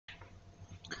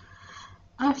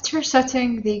After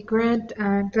setting the grid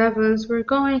and levels, we're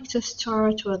going to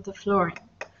start with the flooring.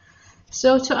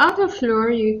 So to add a floor,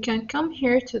 you can come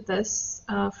here to this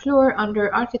floor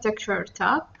under Architecture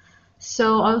tab.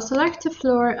 So I'll select a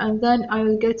floor and then I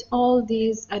will get all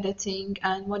these editing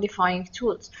and modifying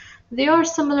tools. They are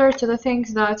similar to the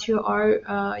things that you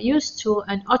are used to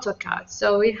in AutoCAD.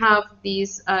 So we have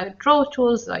these draw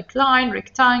tools like line,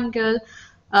 rectangle,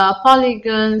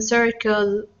 polygon,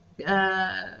 circle,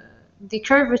 the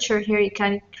curvature here, you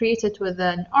can create it with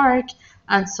an arc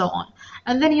and so on.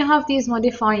 And then you have these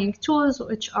modifying tools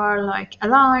which are like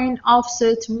align,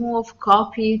 offset, move,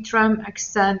 copy, trim,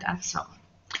 extend, and so on.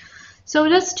 So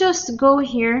let's just go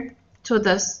here to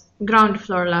this ground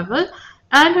floor level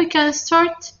and we can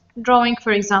start drawing,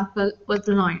 for example, with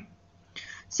the line.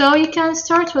 So you can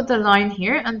start with the line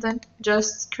here and then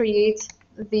just create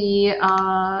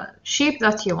the shape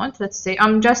that you want. Let's say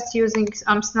I'm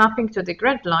snapping to the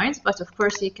grid lines, but of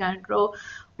course you can draw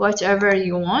whatever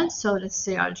you want. So let's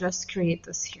say I'll just create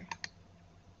this here.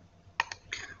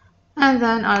 And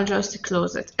then I'll just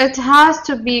close it. It has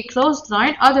to be closed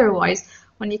line, otherwise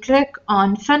when you click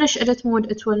on finish edit mode,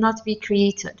 it will not be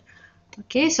created.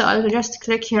 Okay, so I'll just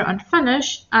click here on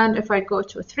finish, and if I go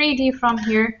to 3D from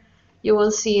here, you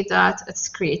will see that it's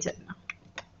created now.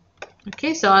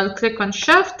 Okay, so I'll click on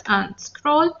shift and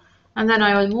scroll, and then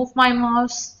I will move my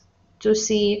mouse to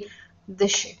see the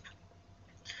shape.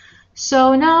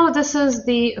 So now this is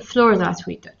the floor that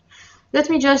we did. Let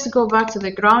me just go back to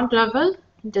the ground level,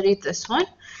 delete this one.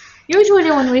 Usually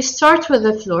when we start with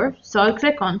the floor, so I'll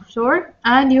click on floor,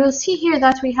 and you will see here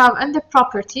that we have in the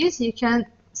properties, you can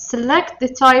select the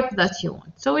type that you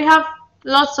want. So we have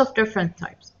lots of different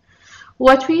types.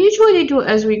 What we usually do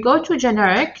is we go to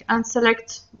generic and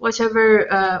select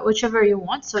whichever you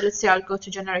want. So let's say I'll go to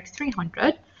generic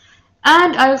 300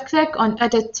 and I'll click on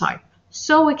edit type.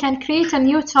 So we can create a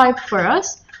new type for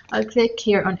us. I'll click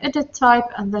here on edit type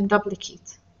and then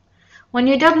duplicate. When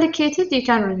you duplicate it, you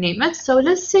can rename it. So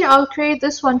let's say I'll create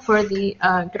this one for the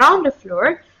ground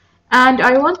floor, and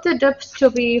I want the depth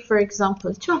to be, for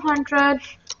example, 200,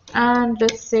 and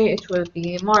let's say it will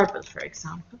be marble, for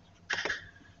example.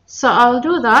 So I'll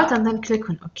do that and then click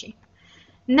on OK.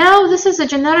 Now this is a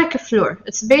generic floor.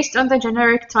 It's based on the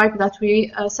generic type that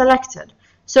we selected.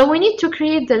 So we need to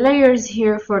create the layers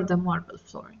here for the marble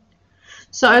flooring.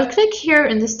 So I'll click here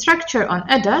in the structure on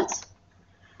edit,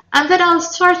 and then I'll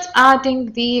start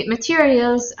adding the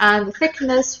materials and the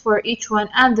thickness for each one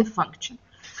and the function.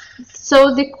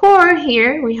 So the core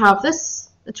here, we have this,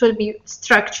 it will be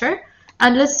structure,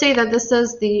 and let's say that this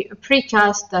is the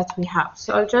precast that we have.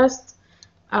 So I'll just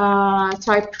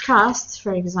type cast,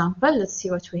 for example. Let's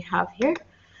see what we have here.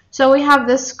 So we have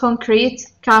this concrete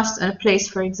cast in place,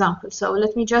 for example. So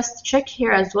let me just check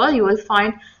here as well. You will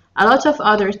find a lot of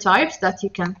other types that you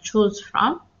can choose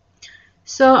from.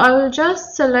 So I will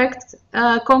just select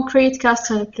concrete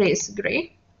cast in place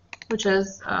gray, which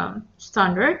is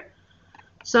standard.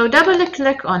 So double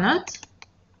click on it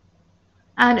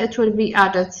and it will be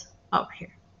added up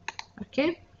here.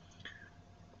 Okay.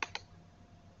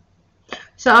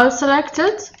 So I'll select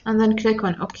it and then click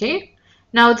on OK.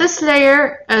 Now this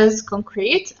layer is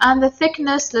concrete and the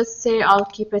thickness, let's say I'll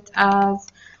keep it as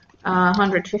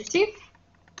 150.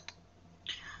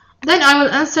 Then I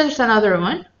will insert another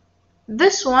one.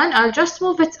 This one, I'll just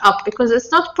move it up because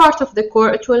it's not part of the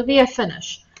core, it will be a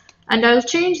finish. And I'll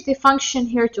change the function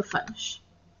here to finish.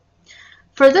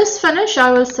 For this finish,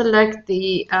 I will select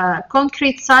the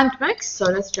concrete sand mix. So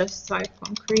let's just type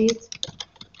concrete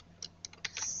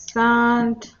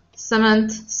sand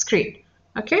cement screen.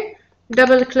 Okay,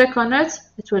 double click on it,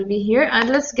 it will be here, and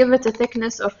let's give it a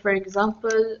thickness of, for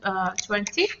example,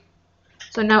 20.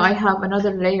 So now I have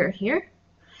another layer here.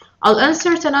 I'll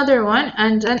insert another one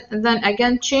and then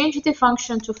again change the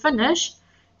function to finish,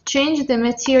 change the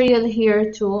material here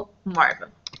to marble.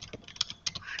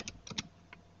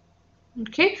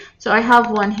 Okay, so I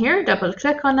have one here, double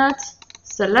click on it,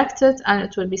 select it, and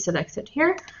it will be selected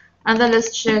here. And then let's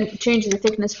change the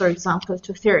thickness, for example,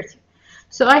 to 30.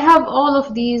 So I have all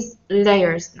of these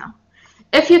layers now.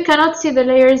 If you cannot see the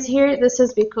layers here, this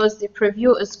is because the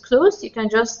preview is closed. You can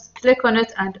just click on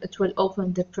it and it will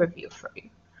open the preview for you.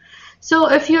 So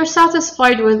if you're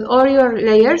satisfied with all your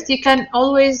layers, you can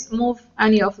always move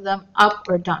any of them up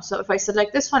or down. So if I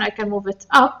select this one, I can move it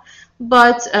up,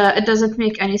 but it doesn't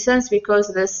make any sense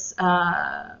because this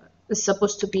is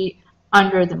supposed to be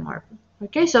under the marble.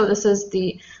 Okay, so this is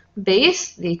the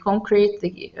base, the concrete,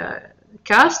 the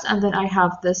cast, and then I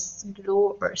have this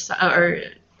glue or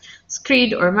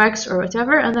screed or max or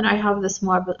whatever, and then I have this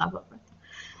marble above it.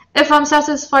 If I'm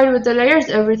satisfied with the layers,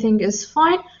 everything is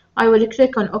fine. I will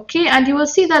click on OK, and you will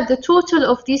see that the total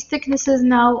of these thicknesses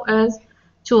now is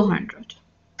 200.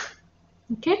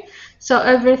 Okay, so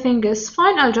everything is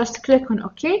fine. I'll just click on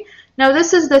OK. Now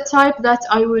this is the type that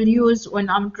I will use when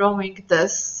I'm drawing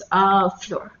this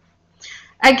floor.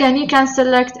 Again, you can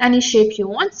select any shape you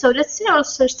want. So let's say I'll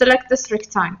select this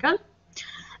rectangle.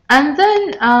 And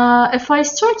then if I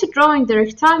start drawing the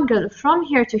rectangle from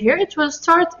here to here, it will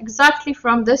start exactly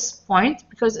from this point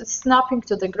because it's snapping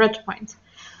to the grid point.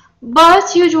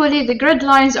 But usually the grid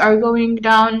lines are going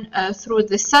down through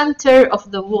the center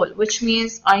of the wall, which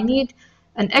means I need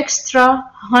an extra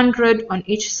 100 on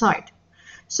each side.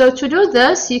 So to do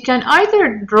this, you can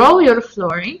either draw your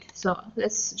flooring. So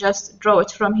let's just draw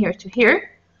it from here to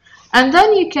here. And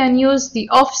then you can use the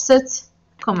offset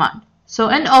command. So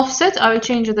in offset, I will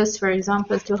change this, for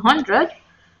example, to 100,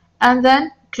 and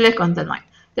then click on the line.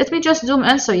 Let me just zoom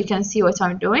in so you can see what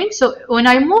I'm doing. So when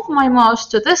I move my mouse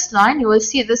to this line, you will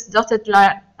see this dotted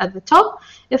line at the top.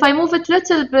 If I move it a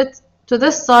little bit to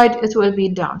this side, it will be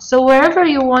down. So wherever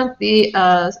you want the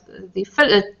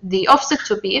offset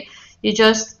to be, you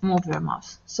just move your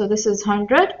mouse. So this is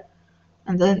 100,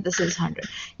 and then this is 100.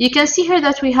 You can see here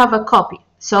that we have a copy.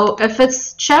 So if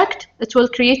it's checked, it will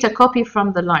create a copy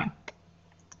from the line.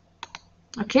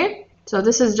 Okay, so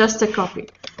this is just a copy.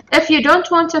 If you don't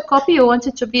want a copy, you want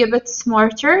it to be a bit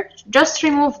smarter, just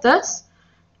remove this,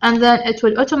 and then it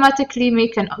will automatically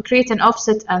create an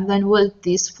offset and then weld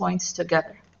these points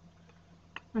together.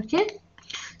 Okay,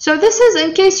 so this is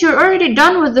in case you're already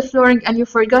done with the flooring and you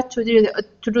forgot to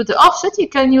do the offset. You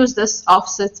can use this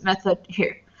offset method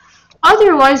here.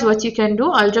 Otherwise, what you can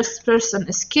do, I'll just press an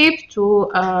escape to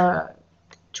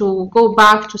go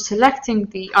back to selecting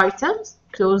the items.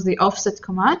 Close the offset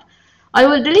command. I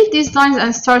will delete these lines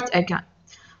and start again.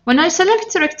 When I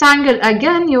select rectangle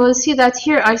again, you will see that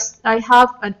here I have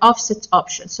an offset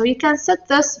option. So you can set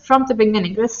this from the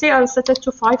beginning. Let's say I'll set it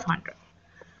to 500.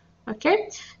 Okay,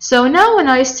 so now when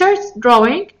I start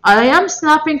drawing, I am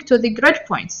snapping to the grid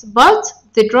points, but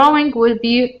the drawing will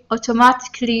be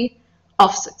automatically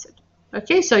offsetted.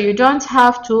 Okay, so you don't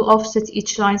have to offset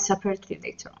each line separately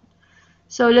later on.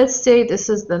 So let's say this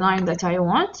is the line that I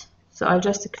want. So I'll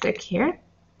just click here.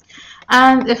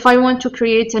 And if I want to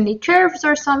create any curves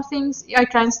or something, I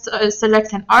can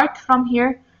select an arc from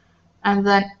here and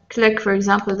then click, for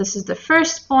example, this is the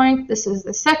first point, this is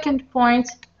the second point,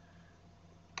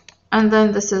 and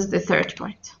then this is the third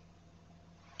point.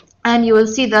 And you will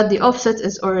see that the offset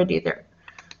is already there.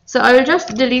 So I will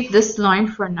just delete this line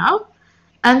for now.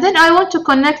 And then I want to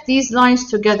connect these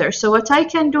lines together. So what I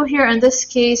can do here in this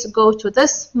case, go to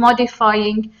this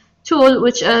modifying tool,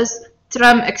 which is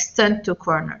trim extend to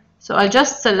corner. So I'll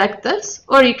just select this,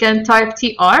 or you can type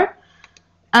TR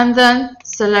and then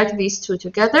select these two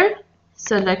together.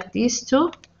 Select these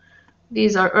two.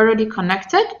 These are already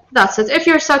connected. That's it. If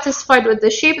you're satisfied with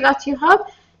the shape that you have,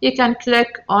 you can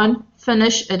click on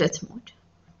Finish Edit Mode.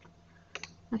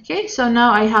 Okay, so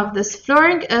now I have this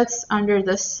flooring. It's under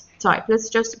this type. Let's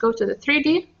just go to the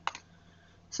 3D.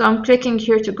 So I'm clicking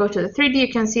here to go to the 3D.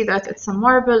 You can see that it's a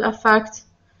marble effect,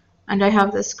 and I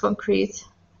have this concrete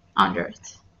under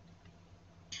it.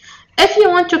 If you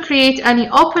want to create any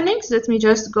openings, let me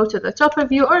just go to the top of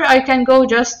view, or I can go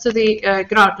just to the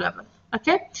ground level.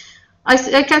 Okay,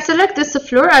 I can select this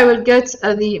floor. I will get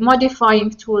the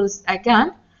modifying tools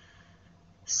again.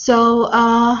 So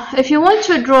if you want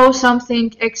to draw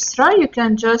something extra, you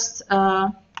can just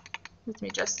let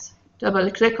me just double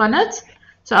click on it.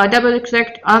 So I double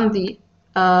clicked on the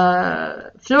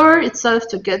floor itself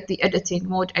to get the editing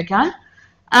mode again,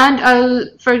 and I'll,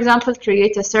 for example,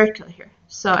 create a circle here.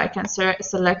 So I can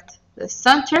select the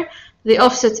center. The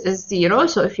offset is 0,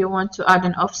 so if you want to add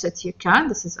an offset, you can.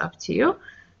 This is up to you.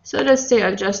 So let's say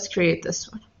I'll just create this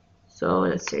one. So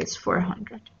let's say it's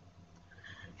 400.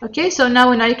 Okay, so now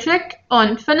when I click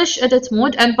on Finish Edit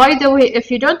Mode, and by the way,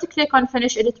 if you don't click on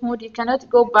Finish Edit Mode, you cannot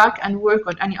go back and work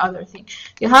on any other thing.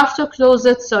 You have to close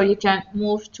it so you can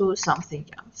move to something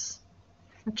else.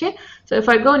 Okay, so if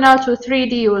I go now to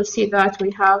 3D, you will see that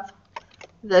we have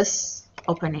this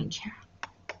opening here.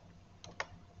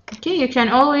 Okay, you can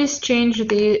always change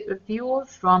the view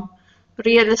from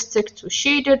realistic to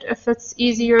shaded if it's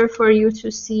easier for you to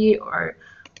see, or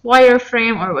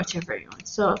wireframe, or whatever you want.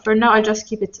 So for now, I just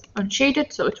keep it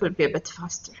unshaded so it will be a bit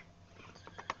faster.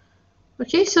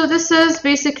 Okay, so this is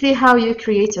basically how you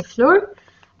create a floor.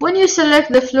 When you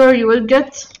select the floor, you will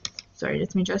get, sorry,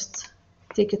 let me just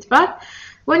take it back.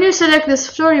 When you select this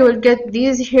floor, you will get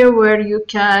these here where you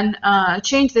can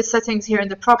change the settings here in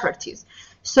the properties.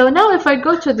 So now if I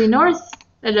go to the north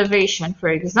elevation, for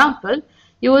example,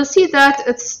 you will see that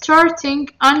it's starting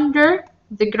under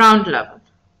the ground level.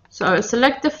 So I will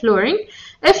select the flooring.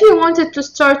 If you wanted to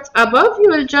start above, you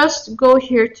will just go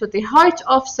here to the height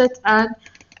offset and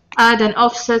add an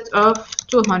offset of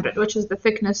 200, which is the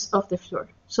thickness of the floor.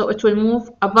 So it will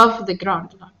move above the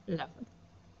ground level.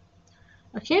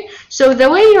 Okay, so the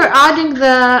way you're adding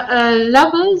the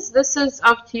levels, this is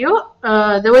up to you.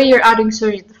 The way you're adding,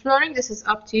 sorry, the flooring, this is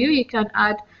up to you. You can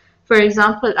add, for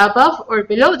example, above or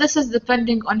below. This is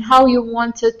depending on how you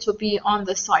want it to be on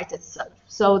the site itself.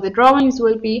 So the drawings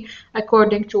will be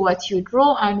according to what you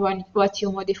draw and what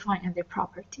you modify in the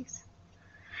properties.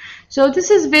 So this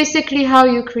is basically how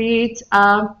you create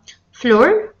a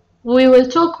floor. We will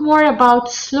talk more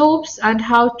about slopes and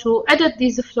how to edit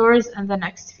these floors in the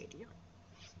next video.